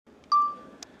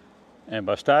En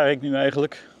waar sta ik nu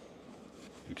eigenlijk?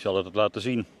 Ik zal het laten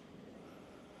zien.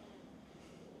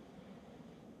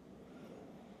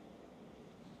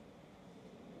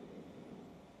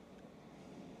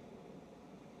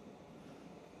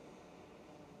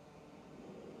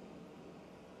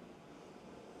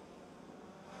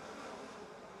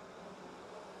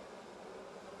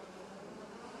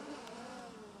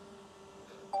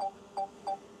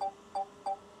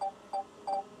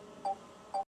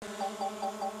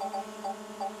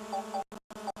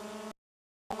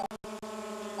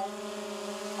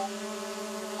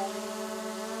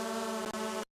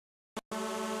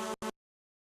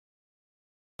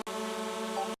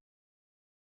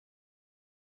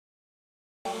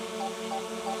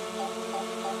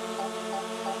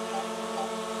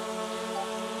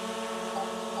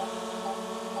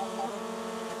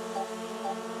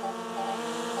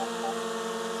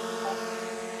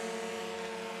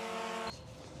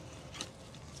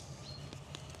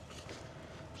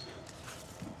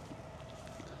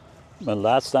 Mijn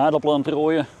laatste aardappel aan het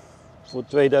rooien voor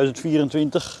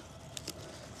 2024.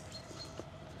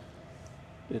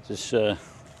 Dit is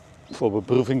voor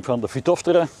beproeving van de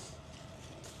phythopthora.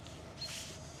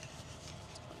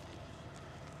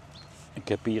 Ik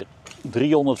heb hier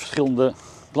 300 verschillende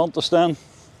planten staan.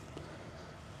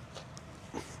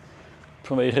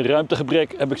 Vanwege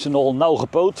ruimtegebrek heb ik ze nogal nauw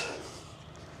gepoot.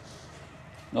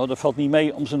 Nou, dat valt niet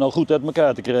mee om ze nou goed uit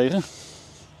elkaar te krijgen.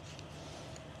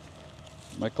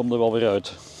 Maar ik kom er wel weer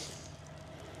uit.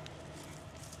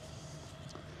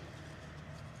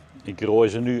 Ik rooi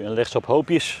ze nu en leg ze op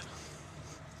hoopjes.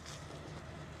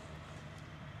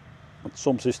 Want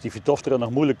soms is die phythopthora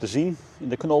nog moeilijk te zien in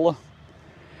de knollen.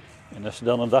 En als ze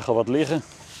dan een dag al wat liggen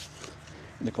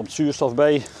en er komt zuurstof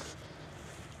bij,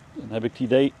 dan heb ik het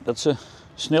idee dat ze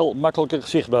snel makkelijker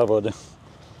zichtbaar worden.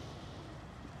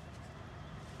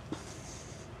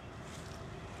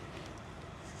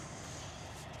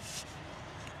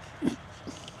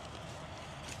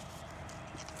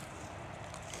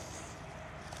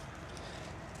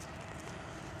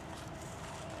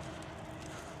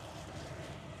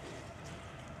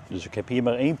 Dus ik heb hier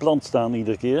maar 1 plant staan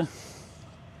iedere keer.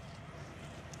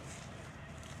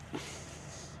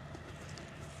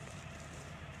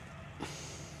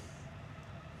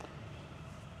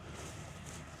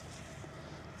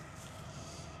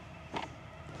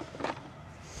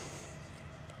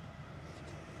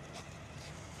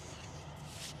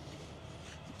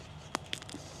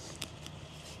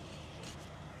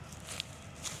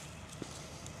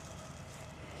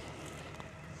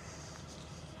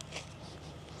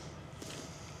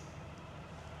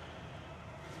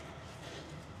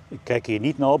 Ik kijk hier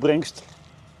niet naar opbrengst.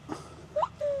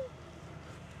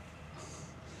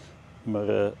 Maar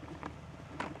er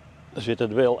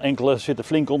zitten wel enkele zitten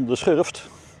flink onder de schurft.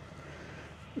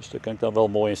 Dus daar kan ik dan wel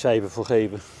mooi een cijfer voor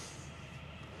geven.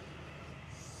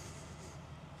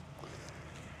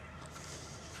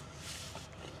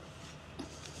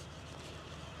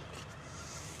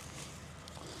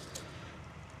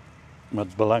 Maar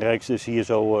het belangrijkste is hier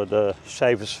zo de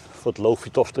cijfers voor het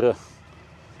loofphythopthora.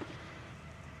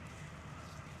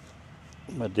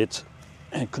 Met dit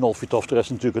en knolphythopthora is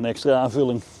natuurlijk een extra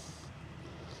aanvulling.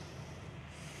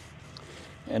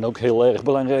 En ook heel erg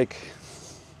belangrijk.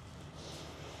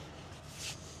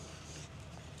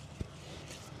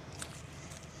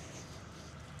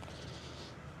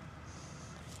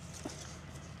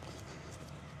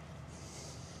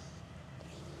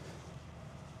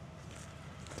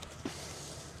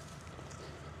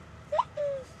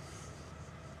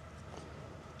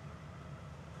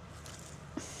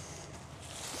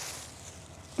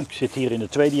 Ik zit hier in de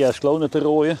tweedejaars klonen te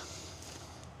rooien.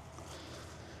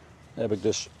 Daar heb ik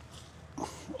dus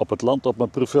op het land op mijn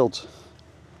proefveld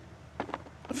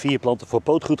 4 planten voor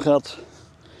pootgoed gehad,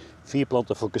 4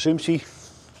 planten voor consumptie.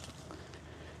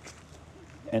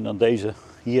 En dan deze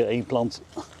hier 1 plant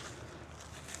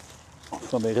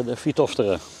vanwege de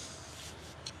phythopthora.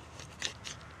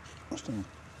 Dus dan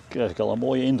krijg ik al een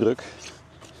mooie indruk.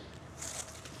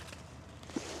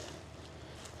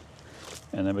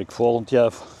 En dan heb ik volgend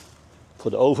jaar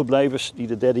voor de overblijvers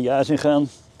die de 3e jaar in gaan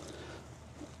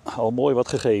al mooi wat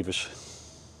gegevens.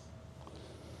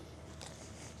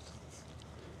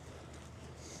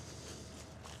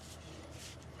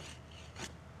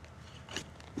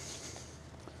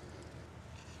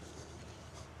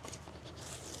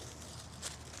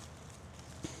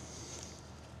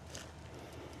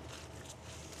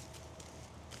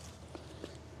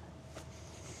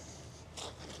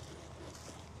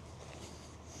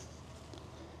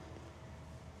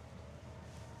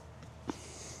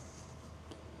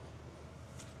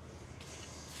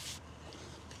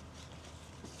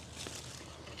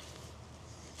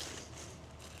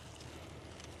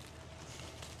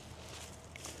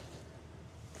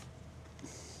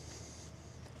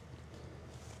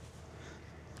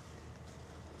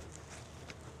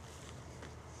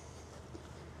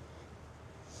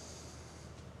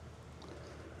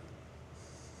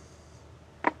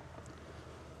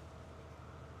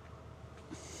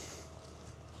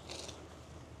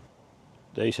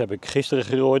 Deze heb ik gisteren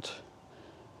gerooid.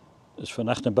 Er is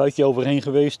vannacht een buitje overheen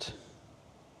geweest.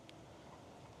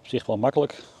 Op zich wel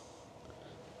makkelijk.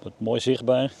 Wordt mooi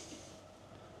zichtbaar.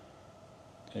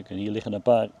 Kijk, en hier liggen een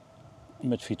paar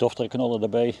met phytophthora knollen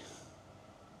erbij.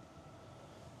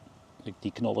 Kijk,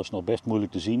 die knol is nog best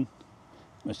moeilijk te zien.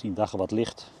 Als die een dag wat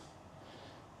ligt,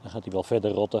 dan gaat hij wel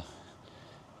verder rotten.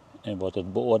 En wordt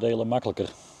het beoordelen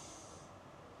makkelijker.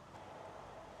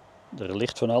 Er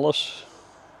ligt van alles.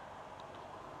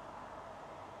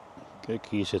 Kijk,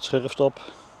 hier zit schurft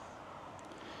op.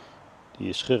 Die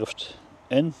is schurft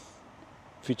en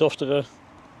phytophthora.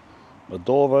 Wat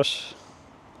door was.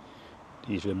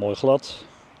 Die is weer mooi glad.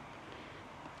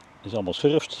 Dit is allemaal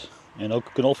schurft. En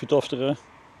ook knolphytophthora.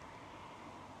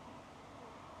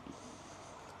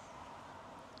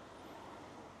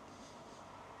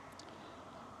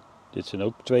 Dit zijn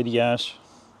ook tweedejaars.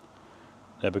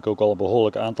 Daar heb ik ook al een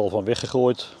behoorlijk aantal van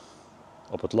weggegooid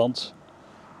op het land.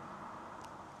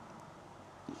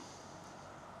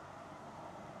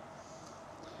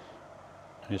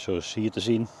 En zoals hier te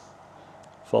zien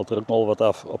valt er ook nog wat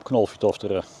af op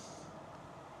knolphytophthora.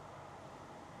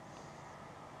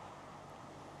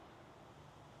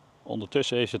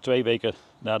 Ondertussen is het 2 weken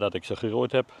nadat ik ze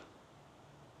gerooid heb.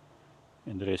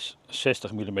 En er is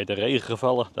 60 mm regen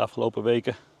gevallen de afgelopen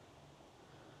weken.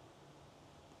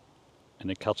 En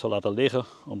ik had ze laten liggen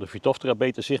om de phytophthora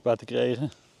beter zichtbaar te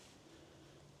krijgen.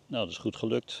 Nou, dat is goed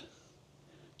gelukt.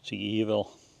 Dat zie je hier wel.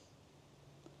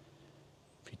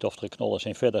 Phytophthora knollen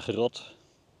zijn verder gerot.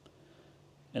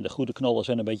 En de goede knollen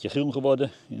zijn een beetje groen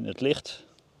geworden in het licht.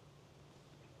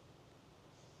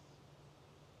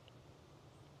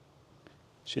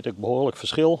 Er zit ook behoorlijk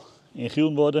verschil in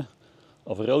groen worden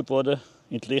of rood worden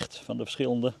in het licht van de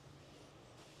verschillende.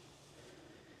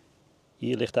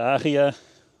 Hier ligt de agia.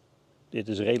 Dit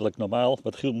is redelijk normaal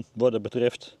wat groen worden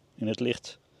betreft in het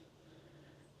licht.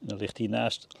 En dan ligt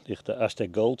hiernaast de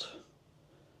Aztec Gold.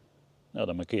 Nou,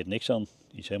 daar markeert niks aan.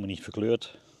 Die is helemaal niet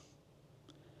verkleurd.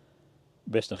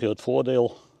 Best een groot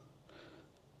voordeel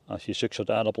als je zulke soort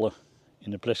aardappelen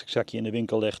in een plastic zakje in de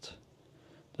winkel legt.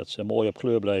 Dat ze mooi op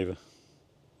kleur blijven.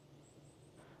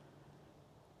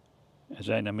 Er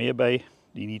zijn er meer bij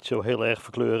die niet zo heel erg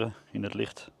verkleuren in het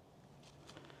licht.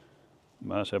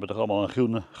 Maar ze hebben toch allemaal een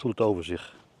groene gloed over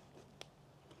zich.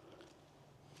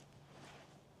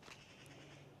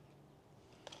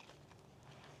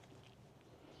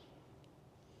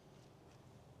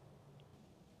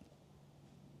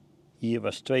 Hier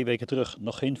was 2 weken terug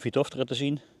nog geen phytophthora te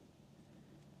zien.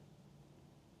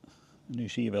 Nu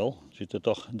zie je wel, er zitten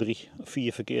toch 3 of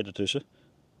 4 verkeerde tussen.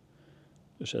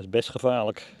 Dus dat is best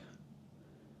gevaarlijk.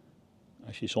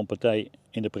 Als je zo'n partij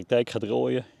in de praktijk gaat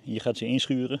rooien en je gaat ze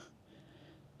inschuren,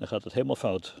 dan gaat het helemaal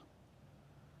fout.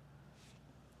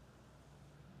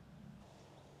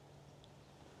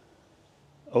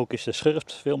 Ook is de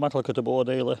schurft veel makkelijker te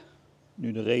beoordelen,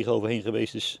 nu de regen overheen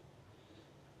geweest is.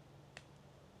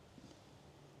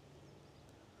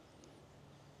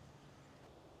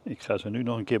 Ik ga ze nu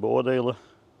nog een keer beoordelen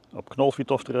op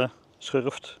knolphytophthora,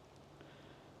 schurft.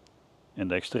 En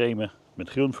de extreme met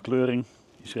groen verkleuring,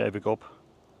 die schrijf ik op.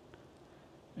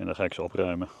 En dan ga ik ze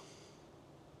opruimen.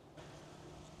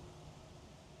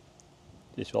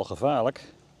 Het is wel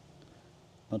gevaarlijk,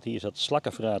 want hier zat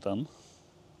slakkenvraat aan.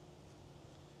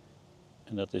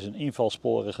 En dat is een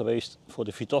invalsporen geweest voor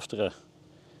de phytophthora.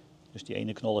 Dus die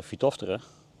ene knol heeft phytophthora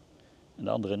en de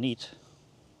andere niet.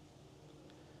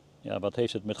 Ja, wat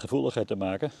heeft het met gevoeligheid te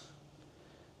maken?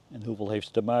 En hoeveel heeft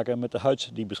het te maken met de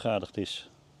huid die beschadigd is?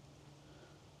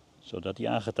 Zodat die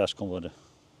aangetast kon worden.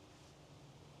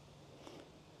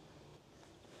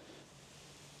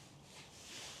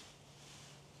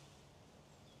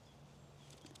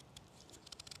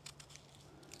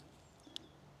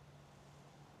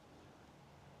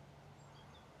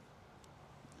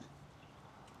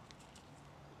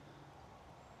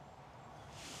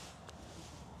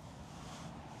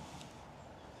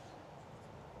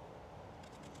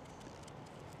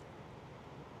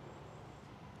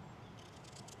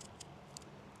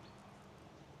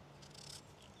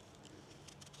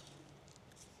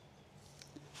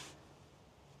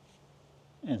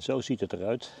 En zo ziet het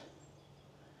eruit.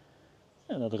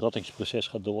 En dat rottingsproces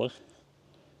gaat door.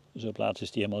 Dus op laatst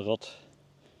is die helemaal rot.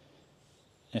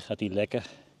 En gaat die lekker.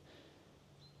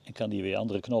 En kan die weer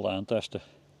andere knollen aantasten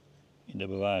in de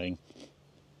bewaring.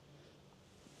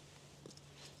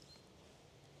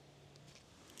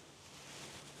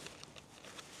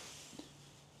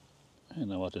 En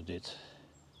dan wordt het dit.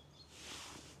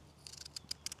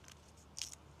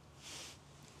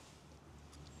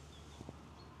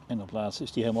 En op laatst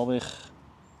is die helemaal weg.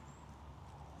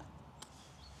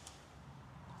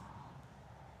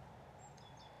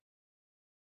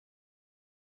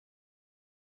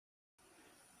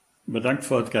 Bedankt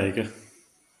voor het kijken.